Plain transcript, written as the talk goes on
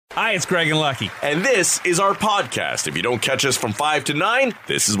Hi, it's Greg and Lucky. And this is our podcast. If you don't catch us from 5 to 9,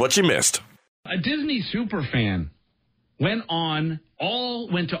 this is what you missed. A Disney superfan went to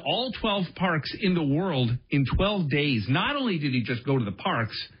all 12 parks in the world in 12 days. Not only did he just go to the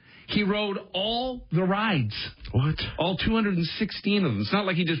parks, he rode all the rides. What? All 216 of them. It's not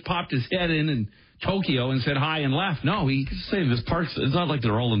like he just popped his head in Tokyo and said hi and left. No, he Saying this parks, it's not like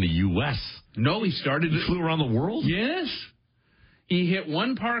they're all in the U.S. No, he started. He flew around the world? Yes. He hit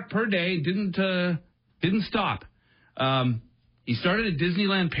one park per day, didn't stop. He started at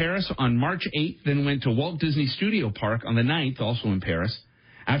Disneyland Paris on March 8th, then went to Walt Disney Studio Park on the 9th, also in Paris.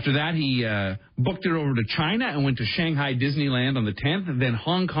 After that, he booked it over to China and went to Shanghai Disneyland on the 10th, and then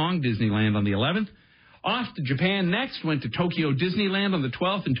Hong Kong Disneyland on the 11th. Off to Japan next, went to Tokyo Disneyland on the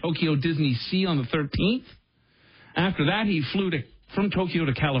 12th and Tokyo Disney Sea on the 13th. After that, he flew from Tokyo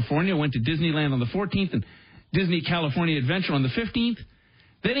to California, went to Disneyland on the 14th and Disney California Adventure on the 15th.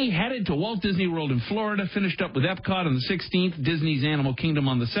 Then he headed to Walt Disney World in Florida, finished up with Epcot on the 16th, Disney's Animal Kingdom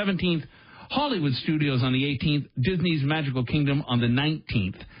on the 17th, Hollywood Studios on the 18th, Disney's Magical Kingdom on the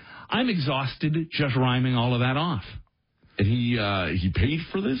 19th. I'm exhausted just rhyming all of that off. And he paid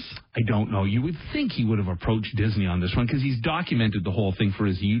for this? I don't know. You would think he would have approached Disney on this one because he's documented the whole thing for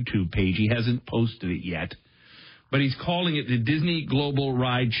his YouTube page. He hasn't posted it yet. But he's calling it the Disney Global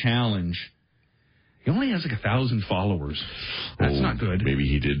Ride Challenge. He only has like 1,000 followers. That's not good. Maybe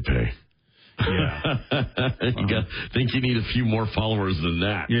he did pay. Yeah. Think you need a few more followers than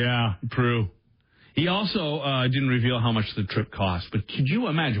that. Yeah, true. He also didn't reveal how much the trip cost. But could you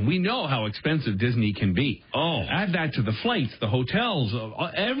imagine? We know how expensive Disney can be. Oh. Add that to the flights, the hotels,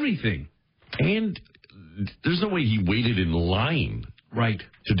 everything. And there's no way he waited in line. Right.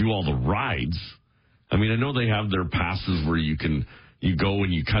 To do all the rides. I mean, I know they have their passes where you go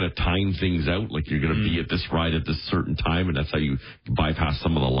and you kind of time things out, like you're going to be at this ride at this certain time, and that's how you bypass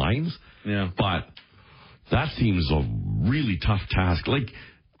some of the lines. Yeah. But that seems a really tough task. Like,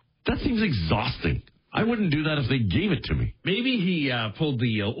 that seems exhausting. I wouldn't do that if they gave it to me. Maybe he pulled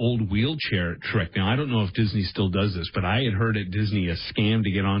the old wheelchair trick. Now, I don't know if Disney still does this, but I had heard at Disney a scam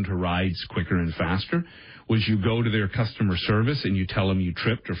to get onto rides quicker and faster was you go to their customer service and you tell them you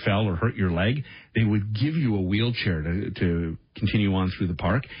tripped or fell or hurt your leg. They would give you a wheelchair to continue on through the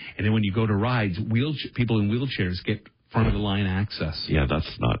park. And then when you go to rides, people in wheelchairs get front-of-the-line access. Yeah,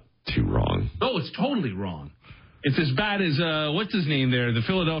 that's not too wrong. No, it's totally wrong. It's as bad as, what's his name there, the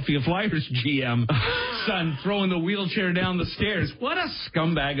Philadelphia Flyers GM son throwing the wheelchair down the stairs. What a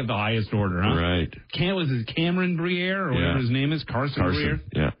scumbag of the highest order, huh? Right. Was it Cameron Briere or whatever his name is? Carson Briere?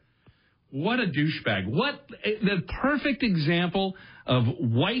 Yeah. What a douchebag. What the perfect example of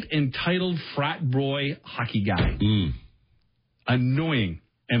white entitled frat boy hockey guy. Annoying.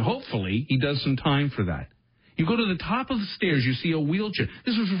 And hopefully he does some time for that. You go to the top of the stairs, you see a wheelchair.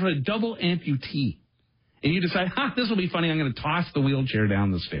 This was for a double amputee. And you decide, this will be funny. I'm going to toss the wheelchair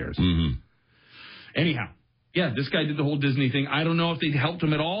down the stairs. Mm-hmm. Anyhow, yeah, this guy did the whole Disney thing. I don't know if they helped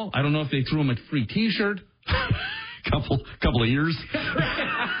him at all. I don't know if they threw him a free T-shirt. Couple of years.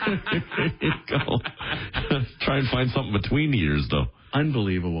 Try and find something between the years, though.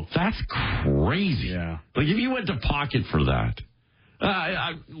 Unbelievable. That's crazy. Yeah. Like, if you went to Pocket for that.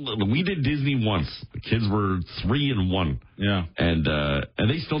 We did Disney once. The kids were 3 and 1. Yeah. And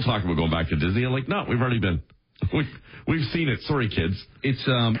they still talk about going back to Disney. I'm like, no, we've already been. We've seen it. Sorry, kids.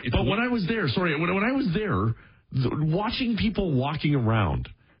 But when I was there, when I was there, watching people walking around,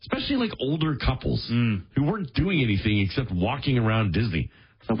 especially like older couples who weren't doing anything except walking around Disney.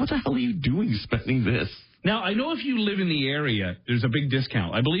 So what the hell are you doing spending this? Now, I know if you live in the area, there's a big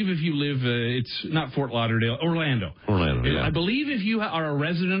discount. I believe if you live, it's not Fort Lauderdale, Orlando. Yeah. I believe if you are a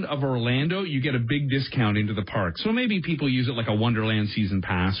resident of Orlando, you get a big discount into the park. So maybe people use it like a Wonderland season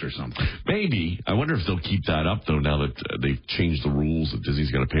pass or something. Maybe. I wonder if they'll keep that up, though, now that they've changed the rules that Disney's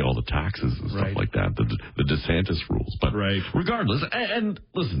got to pay all the taxes and stuff like that, the DeSantis rules. But regardless, and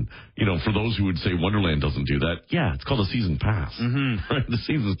listen, for those who would say Wonderland doesn't do that, yeah, it's called a season pass. Mm-hmm. Right? The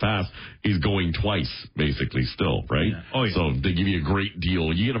season pass is going twice, basically, still, right? Yeah. Oh, yeah. So they give you a great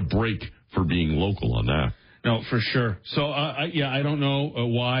deal. You get a break for being local on that. No, for sure. So, I don't know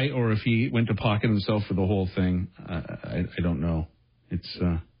why or if he went to pocket himself for the whole thing. I don't know. It's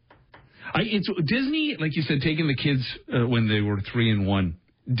Disney, like you said, taking the kids when they were 3 and 1.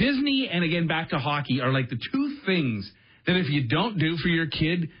 Disney, and again, back to hockey, are like the two things that if you don't do for your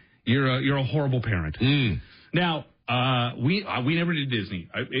kid, you're a horrible parent. Now, we never did Disney.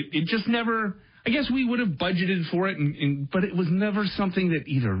 It just never... I guess we would have budgeted for it, but it was never something that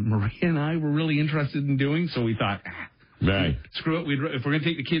either Maria and I were really interested in doing. So we thought, right, screw it. If we're going to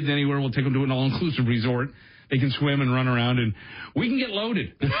take the kids anywhere, we'll take them to an all-inclusive resort. They can swim and run around, and we can get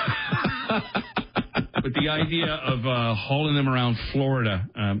loaded. But the idea of hauling them around Florida,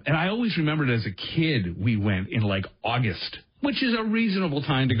 and I always remembered as a kid, we went in like August, which is a reasonable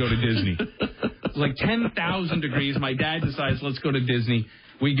time to go to Disney. It's like 10,000 degrees. My dad decides, let's go to Disney.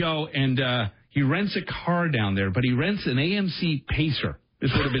 We go, and he rents a car down there, but he rents an AMC Pacer.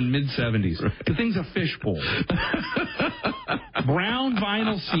 This would have been mid-'70s. Right. The thing's a fishbowl. Brown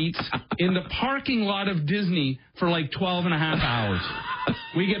vinyl seats in the parking lot of Disney for like 12 and a half hours.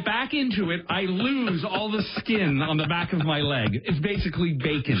 We get back into it. I lose all the skin on the back of my leg. It's basically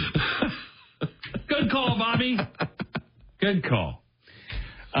bacon. Good call, Bobby. Good call.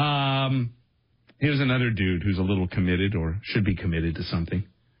 Here's another dude who's a little committed or should be committed to something.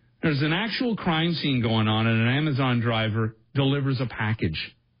 There's an actual crime scene going on, and an Amazon driver delivers a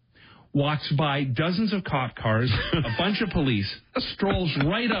package. Walks by dozens of cop cars, a bunch of police, strolls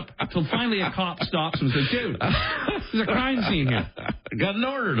right up until finally a cop stops him and says, dude, there's a crime scene here. I got an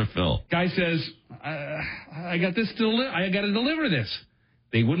order to fill. Guy says, I got to deliver this.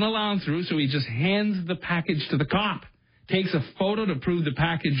 They wouldn't allow him through, so he just hands the package to the cop, takes a photo to prove the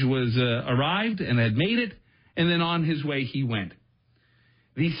package was arrived and had made it, and then on his way he went.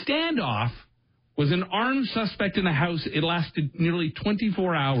 The standoff was an armed suspect in the house. It lasted nearly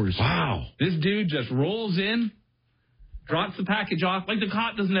 24 hours. Wow. This dude just rolls in, drops the package off, like the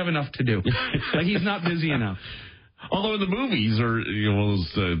cop doesn't have enough to do. Like he's not busy enough. Although in the movies or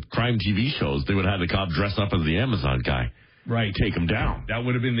those crime TV shows, they would have the cop dress up as the Amazon guy. Right. Take him down. That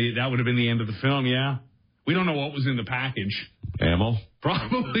would have been the end of the film, yeah. We don't know what was in the package. Ammo?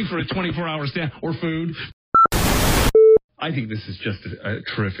 Probably for a 24-hour stand or food. I think this is just a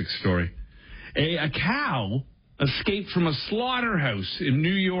terrific story. A cow escaped from a slaughterhouse in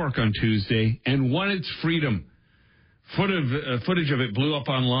New York on Tuesday and won its freedom. Footage of it blew up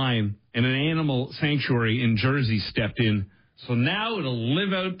online, and an animal sanctuary in Jersey stepped in. So now it'll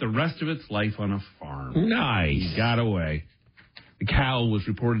live out the rest of its life on a farm. Nice. He got away. The cow was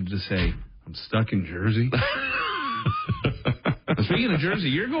reported to say, I'm stuck in Jersey. Speaking of Jersey,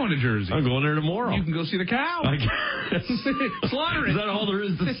 you're going to Jersey. I'm going there tomorrow. You can go see the cow. Slaughter it. Is that all there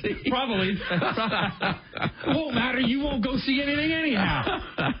is to see? Probably. It won't matter. You won't go see anything anyhow.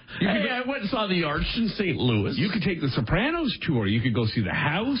 I went and saw the Arch in St. Louis. You could take the Sopranos tour. You could go see the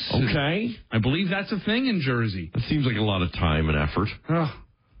house. Okay. I believe that's a thing in Jersey. It seems like a lot of time and effort. Oh.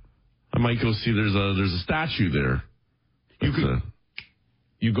 I might go see. There's a statue there.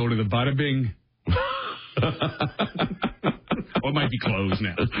 You go to the Bada Bing. Or it might be closed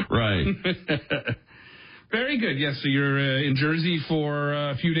now. Right. Very good. Yes, so you're in Jersey for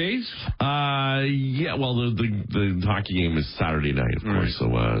a few days? Yeah, well, the hockey game is Saturday night, of course, so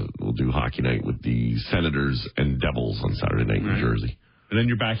we'll do hockey night with the Senators and Devils on Saturday night in Jersey. And then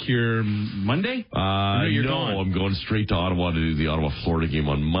you're back here Monday? No, I'm going straight to Ottawa to do the Ottawa-Florida game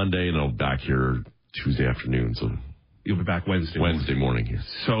on Monday, and I'll be back here Tuesday afternoon, so... You'll be back Wednesday morning. Yes.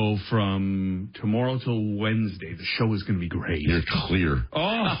 So from tomorrow till Wednesday, the show is going to be great. You're clear.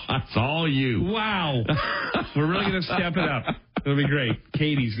 Oh, that's all you. Wow. We're really going to step it up. It'll be great.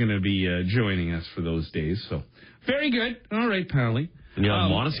 Katie's going to be joining us for those days. So very good. All right, Pally. And you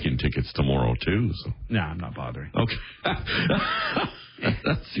have Måneskin tickets tomorrow, too. So. Nah, I'm not bothering. Okay.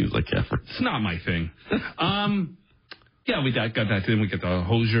 That seems like effort. It's not my thing. Yeah, we got that. Then we got the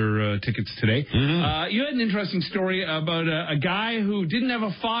Hozier tickets today. Mm-hmm. You had an interesting story about a guy who didn't have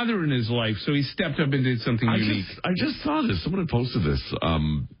a father in his life, so he stepped up and did something unique. I just saw this. Someone had posted this.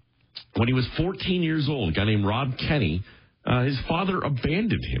 When he was 14 years old, a guy named Rob Kenny, his father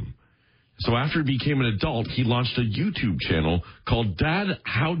abandoned him. So after he became an adult, he launched a YouTube channel called Dad,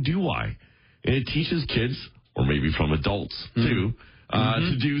 How Do I? And it teaches kids, or maybe from adults too,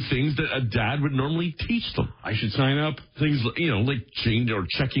 to do things that a dad would normally teach them. I should sign up. Things, like change or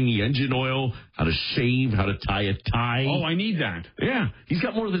checking the engine oil, how to shave, how to tie a tie. Oh, I need that. Yeah. He's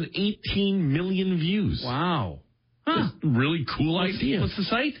got more than 18 million views. Wow. Huh. Really cool idea. What's the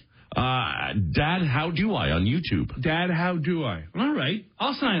site? Dad, How Do I on YouTube. Dad, How Do I? All right.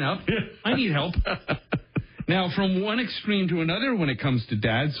 I'll sign up. I need help. Now, from one extreme to another when it comes to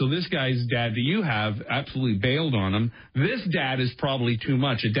dad, so this guy's dad that you have absolutely bailed on him. This dad is probably too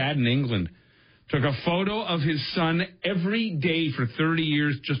much. A dad in England took a photo of his son every day for 30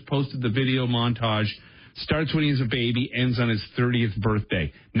 years, just posted the video montage. Starts when he's a baby, ends on his 30th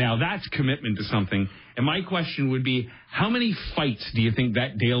birthday. Now, that's commitment to something. And my question would be, how many fights do you think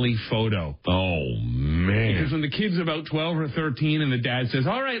that daily photo? Oh, man. Because when the kid's about 12 or 13 and the dad says,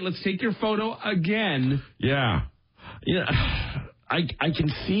 all right, let's take your photo again. Yeah. Yeah. I can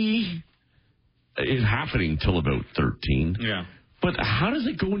see it happening till about 13. Yeah. But how does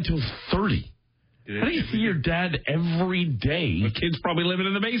it go until 30? How do you see your dad every day? The kid's probably living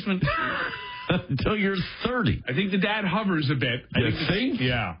in the basement. Until you're 30. I think the dad hovers a bit. You think?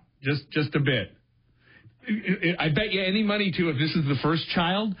 Yeah, just a bit. I bet you any money, too, if this is the first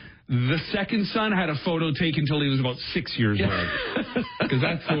child, the second son had a photo taken until he was about 6 years old. Because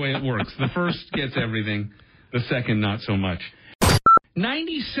that's the way it works. The first gets everything, the second not so much.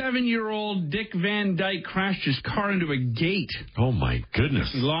 97-year-old Dick Van Dyke crashed his car into a gate. Oh, my goodness.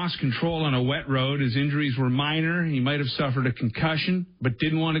 He lost control on a wet road. His injuries were minor. He might have suffered a concussion, but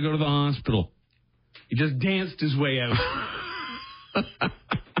didn't want to go to the hospital. He just danced his way out.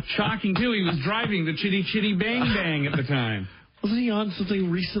 Shocking, too. He was driving the Chitty Chitty Bang Bang at the time. Wasn't he on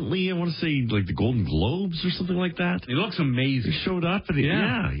something recently? I want to say, like, the Golden Globes or something like that? He looks amazing. He showed up, and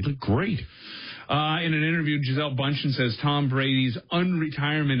he looked great. In an interview, Gisele Bundchen says Tom Brady's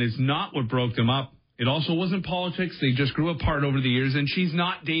unretirement is not what broke them up. It also wasn't politics. They just grew apart over the years, and she's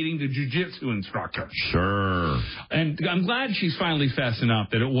not dating the jiu-jitsu instructor. Sure. And I'm glad she's finally fessing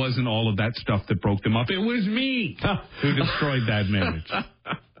up that it wasn't all of that stuff that broke them up. It was me who destroyed that marriage.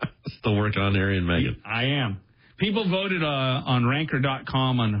 Still working on Harry and Meghan. I am. People voted on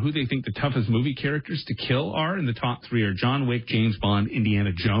Ranker.com on who they think the toughest movie characters to kill are, and the top three are John Wick, James Bond,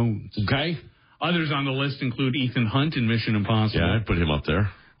 Indiana Jones. Okay. Others on the list include Ethan Hunt in Mission Impossible. Yeah, I'd put him up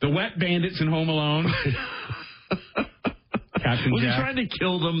there. The Wet Bandits in Home Alone. Captain Was Jack. he trying to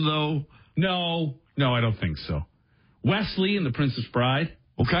kill them, though? No, I don't think so. Wesley in The Princess Bride.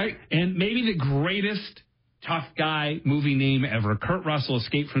 Okay. And maybe the greatest tough guy movie name ever. Kurt Russell,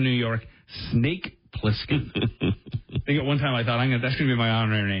 Escape from New York. Snake Plissken. I think at one time I thought that's going to be my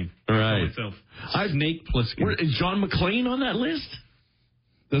honorary name. Right. Snake Plissken. Is John McClane on that list?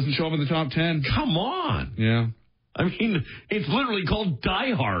 Doesn't show up in the top 10. Come on. Yeah. I mean, it's literally called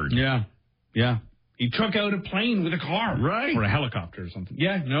Die Hard. Yeah. He took out a plane with a car. Right. Or a helicopter or something.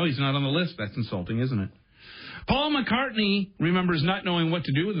 Yeah, no, he's not on the list. That's insulting, isn't it? Paul McCartney remembers not knowing what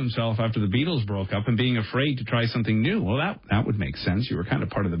to do with himself after the Beatles broke up and being afraid to try something new. Well, that would make sense. You were kind of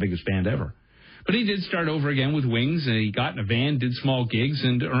part of the biggest band ever. But he did start over again with Wings, and he got in a van, did small gigs,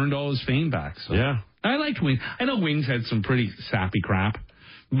 and earned all his fame back. So yeah. I liked Wings. I know Wings had some pretty sappy crap.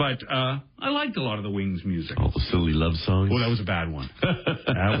 But I liked a lot of the Wings music. All the silly love songs. Oh, that was a bad one.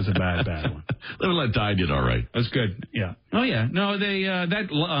 That was a bad one. Live and Let Die did all right. That's good. Yeah. Oh yeah. No, they that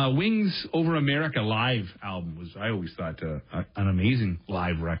Wings Over America live album was, I always thought, an amazing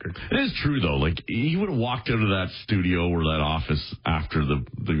live record. It is true though. Like he would have walked out of that studio or that office after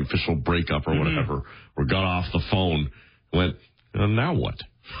the official breakup or whatever, or got off the phone, went, now what?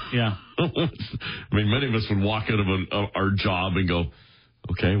 Yeah. I mean, many of us would walk out of our job and go,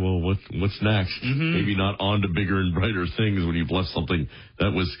 okay, well, what's next? Maybe not on to bigger and brighter things when you've left something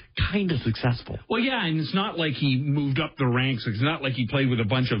that was kind of successful. Well, yeah, and it's not like he moved up the ranks. It's not like he played with a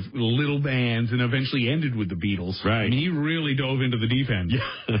bunch of little bands and eventually ended with the Beatles. Right. I mean, he really dove into the deep end.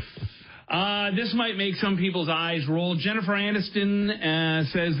 Yeah. This might make some people's eyes roll. Jennifer Aniston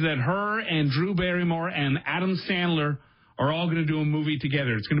says that her and Drew Barrymore and Adam Sandler are all going to do a movie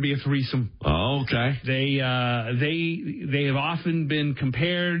together. It's going to be a threesome. Oh, okay. They have often been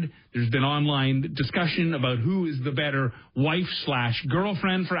compared. There's been online discussion about who is the better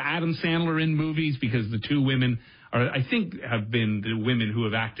wife/girlfriend for Adam Sandler in movies, because the two women I think, have been the women who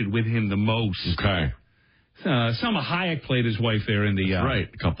have acted with him the most. Okay. Salma Hayek played his wife there in the... right,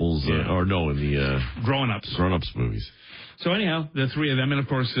 couples, in the... Grown-Ups. Grown-Ups movies. So anyhow, the three of them, and of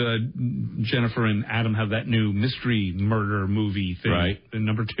course, Jennifer and Adam have that new mystery murder movie thing. Right. The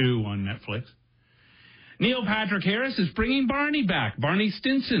number 2 on Netflix. Neil Patrick Harris is bringing Barney back. Barney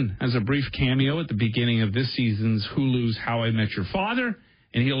Stinson has a brief cameo at the beginning of this season's Hulu's How I Met Your Father,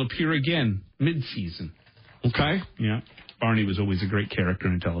 and he'll appear again mid-season. Okay. Yeah. Barney was always a great character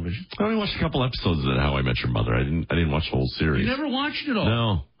in television. I only watched a couple episodes of How I Met Your Mother. I didn't watch the whole series. You never watched it all?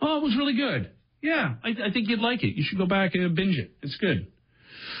 No. Oh, it was really good. Yeah, I think you'd like it. You should go back and binge it. It's good.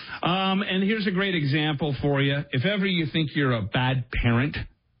 And here's a great example for you. If ever you think you're a bad parent,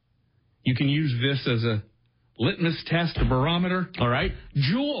 you can use this as a litmus test, a barometer. All right.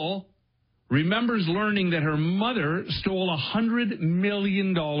 Jewel remembers learning that her mother stole $100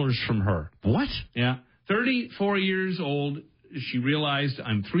 million from her. What? Yeah. 34 years old, she realized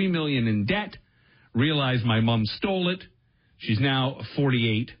I'm $3 million in debt, realized my mom stole it. She's now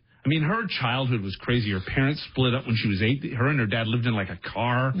 48. I mean, her childhood was crazy. Her parents split up when she was 8. Her and her dad lived in like a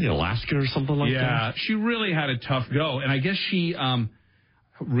car. Alaska or something like that? Yeah, she really had a tough go. And I guess she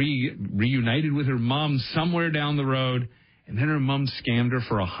reunited with her mom somewhere down the road, and then her mom scammed her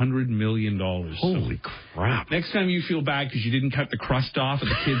for $100 million. Holy crap. Next time you feel bad because you didn't cut the crust off of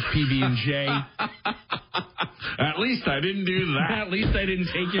the kids' PB&J. At least I didn't do that. At least I didn't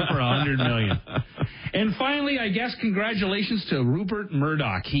take you for $100 million. And finally, I guess, congratulations to Rupert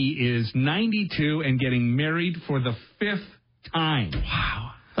Murdoch. He is 92 and getting married for the 5th time.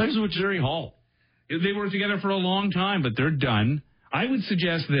 Wow. That was with Jerry Hall. They were together for a long time, but they're done. I would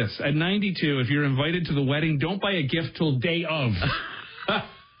suggest this. At 92, if you're invited to the wedding, don't buy a gift till day of.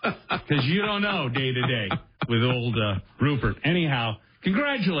 Because you don't know day to day with old Rupert. Anyhow,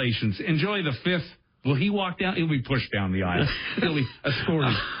 congratulations. Enjoy the 5th. Will he walk down? He'll be pushed down the aisle. He'll be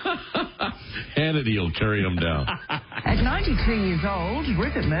escorted. Hannity will carry him down. At 92 years old,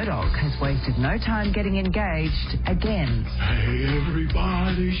 Rupert Murdoch has wasted no time getting engaged again. Hey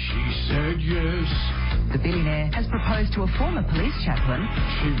everybody, she said yes. The billionaire has proposed to a former police chaplain.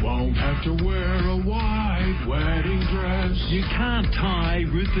 She won't have to wear a white wedding dress. You can't tie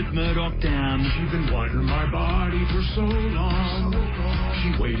Rupert Murdoch down. She's been wanting my body for so long. She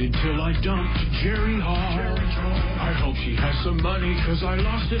waited till I dumped Jerry Hall. I hope she has some money, cause I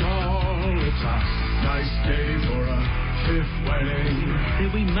lost it all. It's a nice day for a 5th wedding.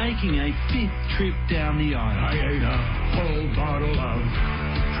 They'll be making a 5th trip down the aisle. I ate a whole bottle of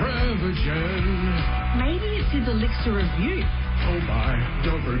Prevagen. Maybe it's his elixir of youth. Oh my,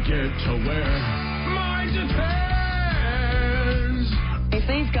 don't forget to wear my Depends. If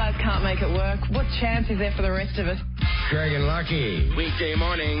these guys can't make it work, what chance is there for the rest of us? Greg and Lucky. Weekday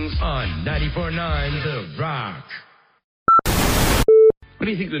mornings on 94.9 The Rock. What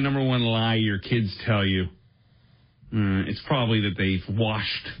do you think the number one lie your kids tell you? It's probably that they've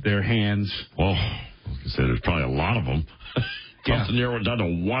washed their hands. Well, like I said, there's probably a lot of them. Yeah. To narrow it down to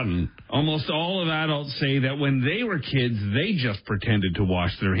one. Almost all of adults say that when they were kids, they just pretended to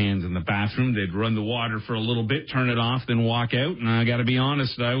wash their hands in the bathroom. They'd run the water for a little bit, turn it off, then walk out. And I got to be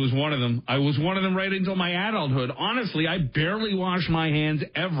honest, I was one of them. I was one of them right until my adulthood. Honestly, I barely washed my hands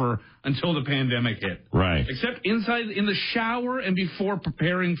ever until the pandemic hit. Right. Except inside in the shower and before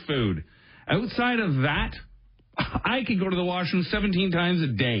preparing food. Outside of that, I could go to the washroom 17 times a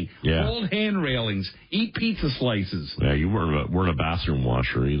day. Yeah. Hold hand railings. Eat pizza slices. Yeah, you weren't a bathroom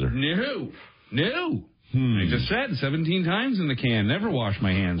washer either. No. I just said 17 times in the can. Never wash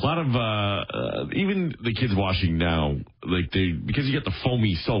my hands. A lot of even the kids washing now, like because you get the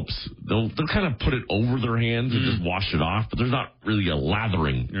foamy soaps, they'll kind of put it over their hands and just wash it off. But there's not really a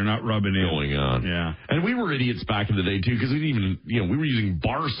lathering. You're not rubbing it going on. Yeah. And we were idiots back in the day too, because we were using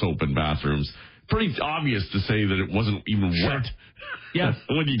bar soap in bathrooms. Pretty obvious to say that it wasn't even wet. Yeah.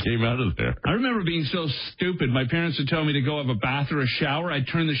 When you came out of there. I remember being so stupid. My parents would tell me to go have a bath or a shower. I'd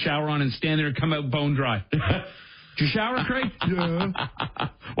turn the shower on and stand there and come out bone dry. Did you shower, Craig? Yeah.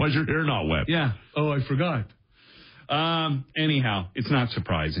 Why's your hair not wet? Yeah. Oh, I forgot. Anyhow, it's not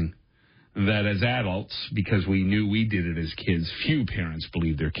surprising that as adults, because we knew we did it as kids, few parents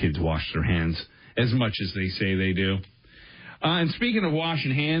believe their kids wash their hands as much as they say they do. And speaking of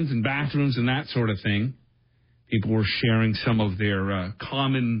washing hands and bathrooms and that sort of thing, people were sharing some of their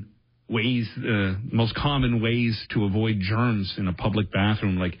most common ways to avoid germs in a public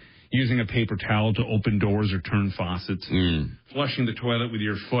bathroom, like using a paper towel to open doors or turn faucets, flushing the toilet with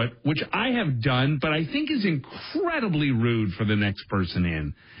your foot, which I have done, but I think is incredibly rude for the next person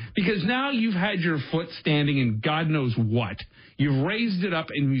in. Because now you've had your foot standing in God knows what. You've raised it up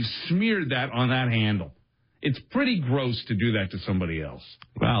and you've smeared that on that handle. It's pretty gross to do that to somebody else.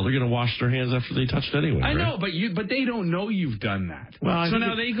 Well, they're going to wash their hands after they touch it anyway. I right? know, but they don't know you've done that. Well, so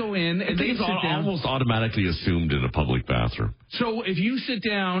now they go in and they sit down. Almost automatically assumed in a public bathroom. So if you sit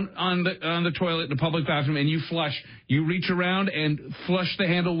down on the toilet in a public bathroom and you flush, you reach around and flush the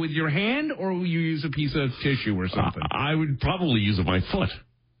handle with your hand, or will you use a piece of tissue or something? I would probably use it with my foot.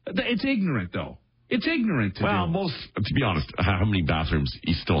 It's ignorant, though. It's ignorant to do. To be honest, how many bathrooms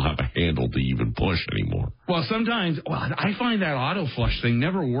you still have a handle to even push anymore? Well, sometimes, I find that auto flush thing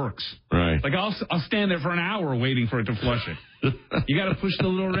never works. Right. Like I'll stand there for an hour waiting for it to flush it. You got to push the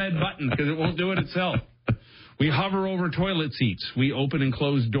little red button because it won't do it itself. We hover over toilet seats. We open and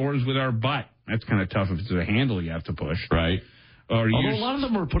close doors with our butt. That's kind of tough if it's a handle you have to push. Right. Although a lot of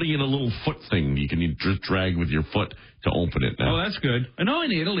them are putting in a little foot thing you can just drag with your foot to open it now. Oh, that's good. I know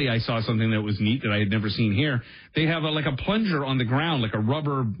in Italy I saw something that was neat that I had never seen here. They have a plunger on the ground, like a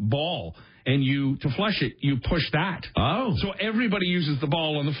rubber ball, and to flush it, you push that. Oh. So everybody uses the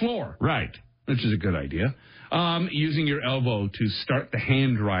ball on the floor. Right. Which is a good idea. Using your elbow to start the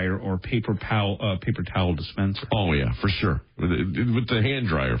hand dryer or paper towel dispenser. Oh, yeah, for sure. With the hand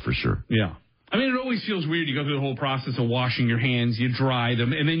dryer, for sure. Yeah. I mean, it always feels weird. You go through the whole process of washing your hands, you dry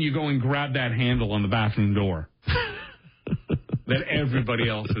them, and then you go and grab that handle on the bathroom door that everybody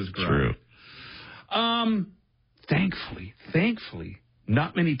else has grabbed. True. Thankfully,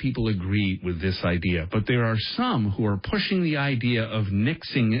 not many people agree with this idea, but there are some who are pushing the idea of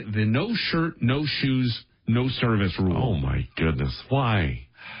nixing the no shirt, no shoes, no service rule. Oh, my goodness. Why?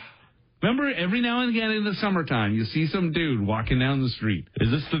 Remember, every now and again in the summertime, you see some dude walking down the street. Is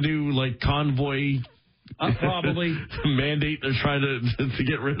this the new, convoy probably mandate they're trying to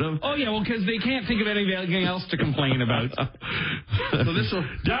get rid of? Oh, yeah, well, because they can't think of anything else to complain about. So this will...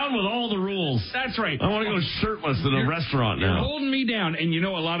 Down with all the rules. That's right. I want to go shirtless in a restaurant now. You're holding me down, and a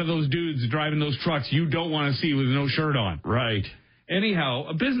lot of those dudes driving those trucks you don't want to see with no shirt on. Right.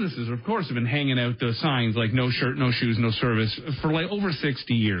 Anyhow, businesses, of course, have been hanging out the signs like no shirt, no shoes, no service for over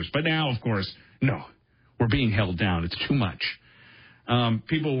 60 years. But now, of course, no, we're being held down. It's too much.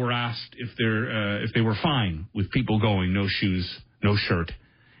 People were asked if they were fine with people going no shoes, no shirt,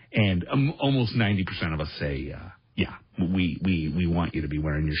 and almost 90% of us say, yeah, we want you to be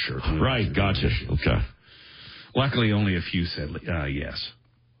wearing your shirt. Right, gotcha. Okay. Luckily, only a few said yes.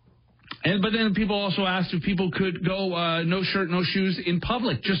 But then people also asked if people could go no shirt, no shoes in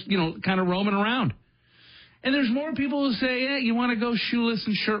public, just, kind of roaming around. And there's more people who say, yeah, you want to go shoeless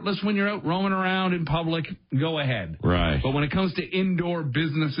and shirtless when you're out roaming around in public, go ahead. Right. But when it comes to indoor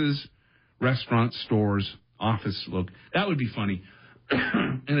businesses, restaurants, stores, office, look, that would be funny.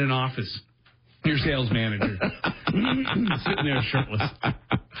 In an office, your sales manager sitting there shirtless.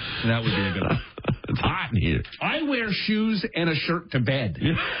 That would be a good one. It's hot in here. I wear shoes and a shirt to bed.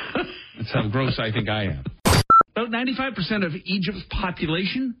 That's how gross I think I am. About 95% of Egypt's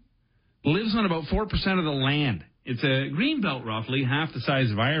population lives on about 4% of the land. It's a green belt, roughly, half the size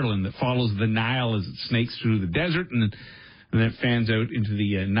of Ireland, that follows the Nile as it snakes through the desert and then it fans out into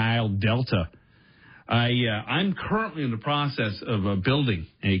the Nile Delta. I'm currently in the process of building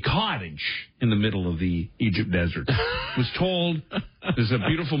a cottage in the middle of the Egypt desert. Was told there's a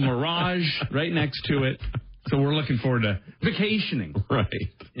beautiful mirage right next to it, so we're looking forward to vacationing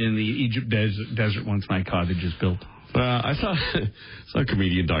in the Egypt desert once my cottage is built. I saw a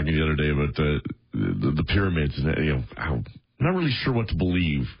comedian talking the other day about the pyramids, and I'm not really sure what to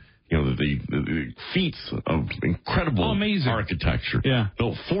believe. The feats of incredible amazing architecture,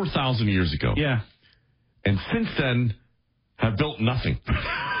 built 4,000 years ago, and since then have built nothing. I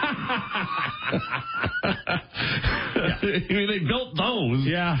mean, they built those,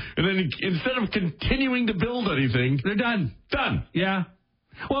 and then instead of continuing to build anything, they're done. Yeah.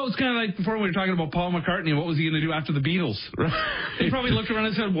 Well, it's kind of like before we were talking about Paul McCartney. What was he going to do after the Beatles? He probably looked around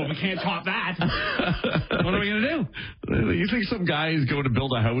and said, well, we can't top that. What are we going to do? You think some guy is going to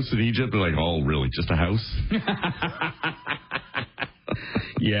build a house in Egypt? They're like, oh, really? Just a house?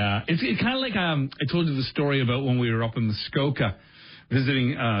 Yeah. It's kind of like I told you the story about when we were up in Muskoka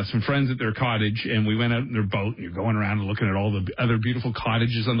visiting some friends at their cottage, and we went out in their boat, and you're going around and looking at all the other beautiful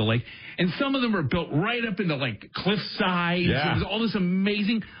cottages on the lake, and some of them are built right up into, cliff sides. Yeah. There's all this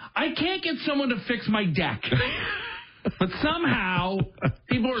amazing... I can't get someone to fix my deck. But somehow,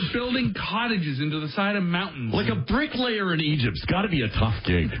 people are building cottages into the side of mountains. Like a bricklayer in Egypt's got to be a tough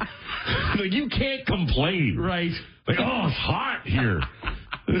gig. You can't complain. Right. It's hot here.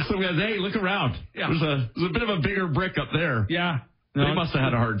 There's some guys, hey, look around. Yeah. There's a bit of a bigger brick up there. Yeah. No, they must have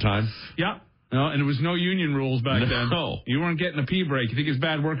had a hard time. Yeah. No, and there was no union rules back then. No. You weren't getting a pee break. You think it's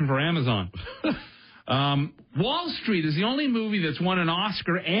bad working for Amazon. Wall Street is the only movie that's won an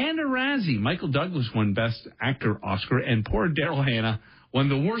Oscar and a Razzie. Michael Douglas won Best Actor Oscar, and poor Daryl Hannah won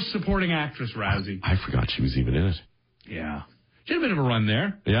the Worst Supporting Actress Razzie. I forgot she was even in it. Yeah. She had a bit of a run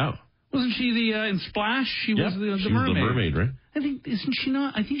there. Yeah. Wasn't she in Splash? She was the mermaid. She was the mermaid, right? Isn't she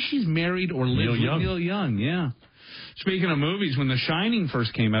not? I think she's married or lives with Neil Young, yeah. Speaking of movies, when The Shining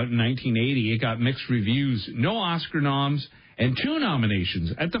first came out in 1980, it got mixed reviews, no Oscar noms, and 2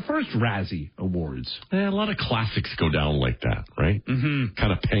 nominations at the first Razzie Awards. Yeah, a lot of classics go down like that, right? Mm-hmm.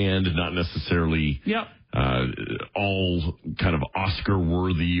 Kind of panned, not necessarily all kind of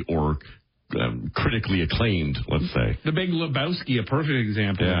Oscar-worthy or critically acclaimed, let's say. The Big Lebowski, a perfect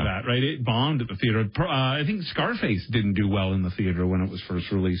example of that, right? It bombed at the theater. I think Scarface didn't do well in the theater when it was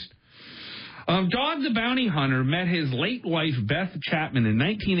first released. Dog the Bounty Hunter met his late wife, Beth Chapman, in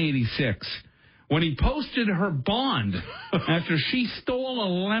 1986 when he posted her bond after she stole a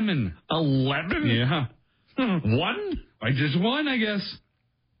lemon. A lemon? Yeah. One? Just one, I guess.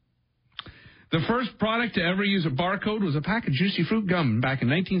 The first product to ever use a barcode was a pack of Juicy Fruit gum back in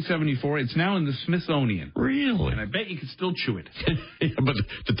 1974. It's now in the Smithsonian. Really? And I bet you can still chew it. But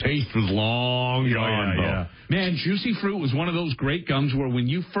the taste was long gone. Yeah. Man, Juicy Fruit was one of those great gums where when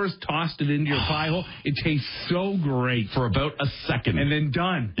you first tossed it into your pie hole, it tastes so great. For about a second. And then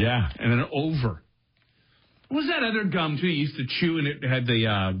done. Yeah. And then over. What was that other gum, too, you used to chew and it had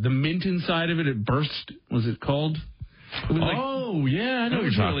the mint inside of it? It burst. Was it called? It was I know what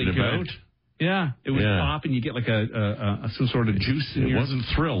you're talking about. Yeah, it would pop and you get like some sort of juice in It wasn't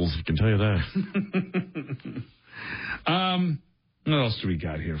Thrills, I can tell you that. What else do we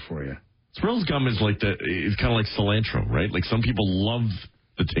got here for you? Thrills gum is it's kind of like cilantro, right? Like some people love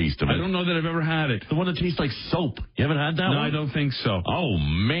the taste of it. I don't know that I've ever had it. The one that tastes like soap. You haven't had that one? No, I don't think so. Oh,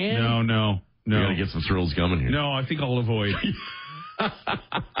 man. No. You got to get some Thrills gum in here. No, I think I'll avoid.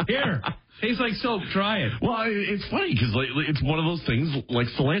 Here. Tastes like soap. Try it. Well, it's funny because it's one of those things like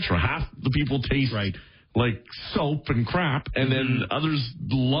cilantro. Half the people taste like soap and crap, and then others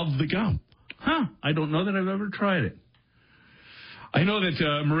love the gum. Huh. I don't know that I've ever tried it. I know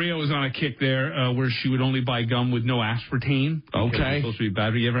that Maria was on a kick there where she would only buy gum with no aspartame. Okay. It's supposed to be bad.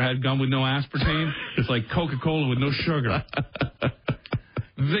 Have you ever had gum with no aspartame? It's like Coca-Cola with no sugar.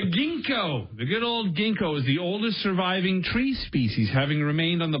 The ginkgo, the good old ginkgo, is the oldest surviving tree species, having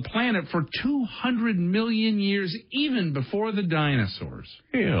remained on the planet for 200 million years, even before the dinosaurs.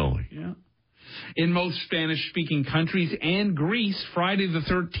 Really? Yeah. In most Spanish-speaking countries and Greece, Friday the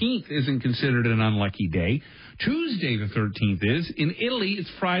 13th isn't considered an unlucky day. Tuesday the 13th is. In Italy, it's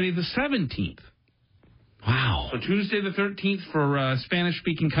Friday the 17th. Wow. So Tuesday the 13th for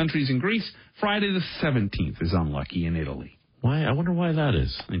Spanish-speaking countries in Greece. Friday the 17th is unlucky in Italy. Why? I wonder why that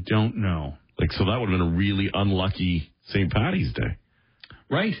is. I don't know. So that would have been a really unlucky St. Patty's Day.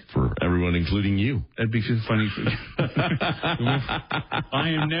 Right. For everyone, including you. That'd be just funny. I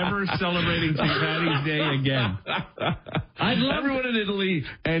am never celebrating St. Patty's Day again. I'd love everyone in Italy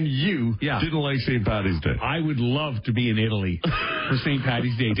and you didn't like St. Patty's Day. I would love to be in Italy for St.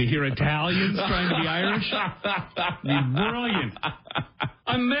 Patty's Day. To hear Italians trying to be Irish would be brilliant.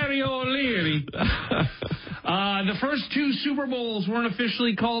 I'm Mario O'Leary. The first two Super Bowls weren't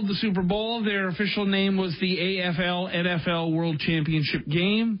officially called the Super Bowl. Their official name was the AFL-NFL World Championship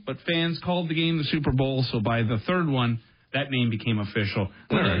game, but fans called the game the Super Bowl, so by the third one, that name became official.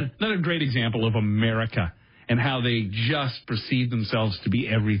 Another great example of America and how they just perceive themselves to be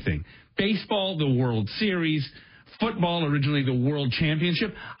everything. Baseball, the World Series. Football, originally the World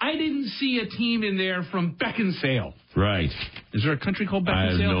Championship. I didn't see a team in there from Beckinsale. Right. Is there a country called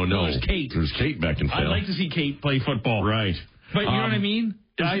Beckinsale? No. There's Kate. There's Kate Beckinsale. I'd like to see Kate play football. Right. But you know what I mean?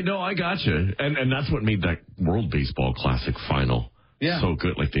 I know, I gotcha. And that's what made that World Baseball Classic final so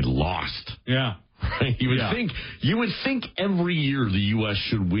good. Like they lost. Yeah. Right? You would think every year the U.S.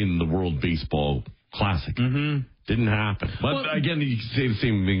 should win the World Baseball Classic. Mm-hmm. Didn't happen. But again, you can say the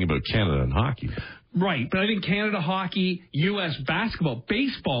same thing about Canada and hockey. Right, but I think Canada hockey, U.S. basketball,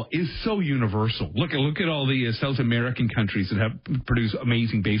 baseball is so universal. Look at all the South American countries that have produced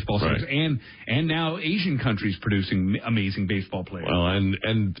amazing baseball players, and now Asian countries producing amazing baseball players. Well,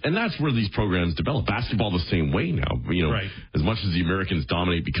 and that's where these programs develop. Basketball the same way now. You know, as much as the Americans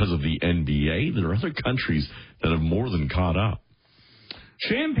dominate because of the NBA, there are other countries that have more than caught up.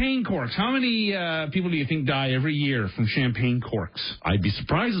 Champagne corks. How many people do you think die every year from champagne corks? I'd be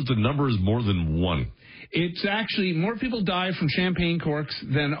surprised if the number is more than one. It's actually more people die from champagne corks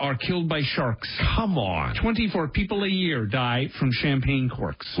than are killed by sharks. Come on. 24 people a year die from champagne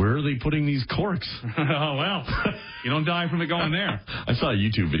corks. Where are they putting these corks? Oh, well, you don't die from it going there. I saw a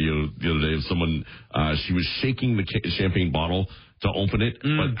YouTube video the other day of someone, she was shaking the champagne bottle to open it,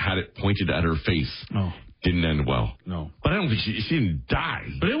 but had it pointed at her face. Oh. Didn't end well. No. But I don't think she didn't die.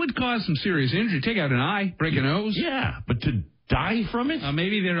 But it would cause some serious injury. Take out an eye, break a nose. Yeah, but to die from it?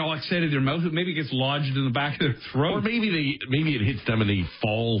 Maybe they're all excited their mouth. Maybe it gets lodged in the back of their throat. Or maybe it hits them and they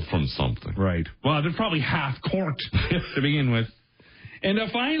fall from something. Right. Well, they're probably half corked to begin with. And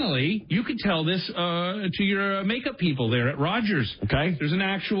finally, you could tell this to your makeup people there at Rogers. Okay. There's an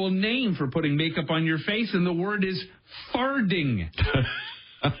actual name for putting makeup on your face, and the word is farding.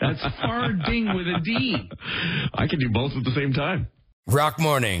 That's farding with a D. I can do both at the same time. Rock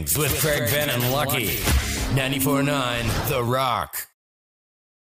Mornings with Craig Venn and Lucky. 94.9 The Rock.